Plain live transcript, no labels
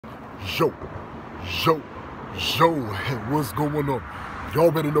Yo, yo, yo, what's going on?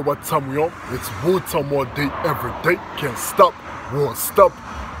 Y'all better know what time we on. It's one time all day, every day. Can't stop, won't stop.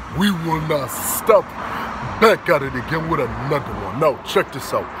 We will not stop. Back at it again with another one. Now, check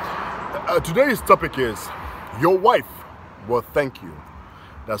this out. Today's topic is your wife will thank you.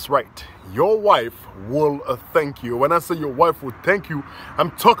 That's right. Your wife will thank you. When I say your wife will thank you,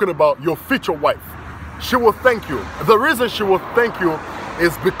 I'm talking about your future wife. She will thank you. The reason she will thank you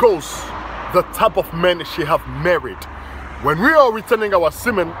is because the type of man she have married. When we are returning our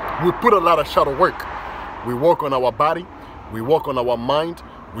semen, we put a lot of shadow work. We work on our body, we work on our mind,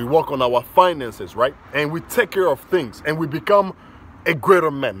 we work on our finances, right? And we take care of things and we become a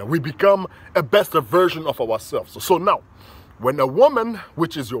greater man. We become a better version of ourselves. So now, when a woman,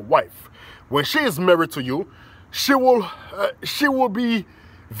 which is your wife, when she is married to you, she will be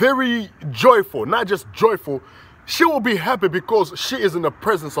very joyful. Not just joyful, she will be happy because she is in the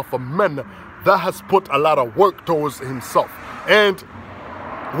presence of a man that has put a lot of work towards himself. And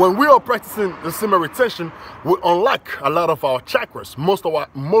when we are practicing the semen retention, we unlock a lot of our chakras, most of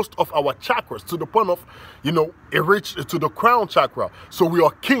our chakras, to the point of, it reached to the crown chakra. So we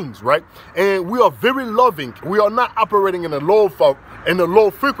are kings, right? And we are very loving. We are not operating in a low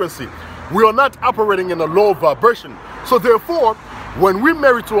frequency. We are not operating in a low vibration. So therefore, when we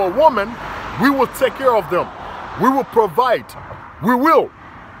marry to a woman, we will take care of them. We will provide. We will,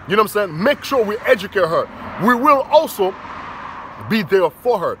 make sure we educate her. We will also be there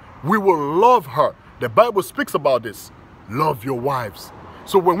for her. We will love her. The Bible speaks about this. Love your wives.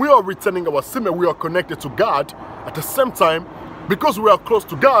 So when we are returning our semen, we are connected to God. At the same time, because we are close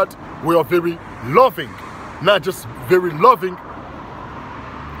to God, we are very loving. Not just very loving,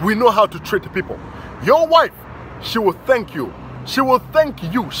 we know how to treat people. Your wife, she will thank you. She will thank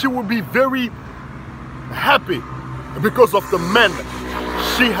you. She will be very happy because of the man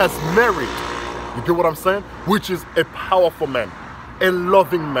she has married. You get what I'm saying? Which is a powerful man, a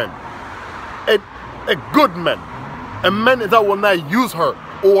loving man, a good man, a man that will not use her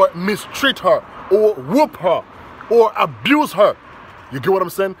or mistreat her or whoop her or abuse her. You get what I'm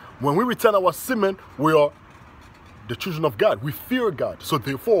saying? When we return our semen, we are the children of God. We fear God. So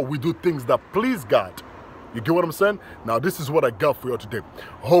therefore, we do things that please God. You get what I'm saying? Now, this is what I got for you today.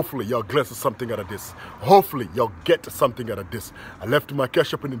 Hopefully, y'all glean something out of this. Hopefully, y'all get something out of this. I left my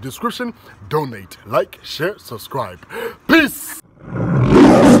cash up in the description. Donate, like, share, subscribe. Peace!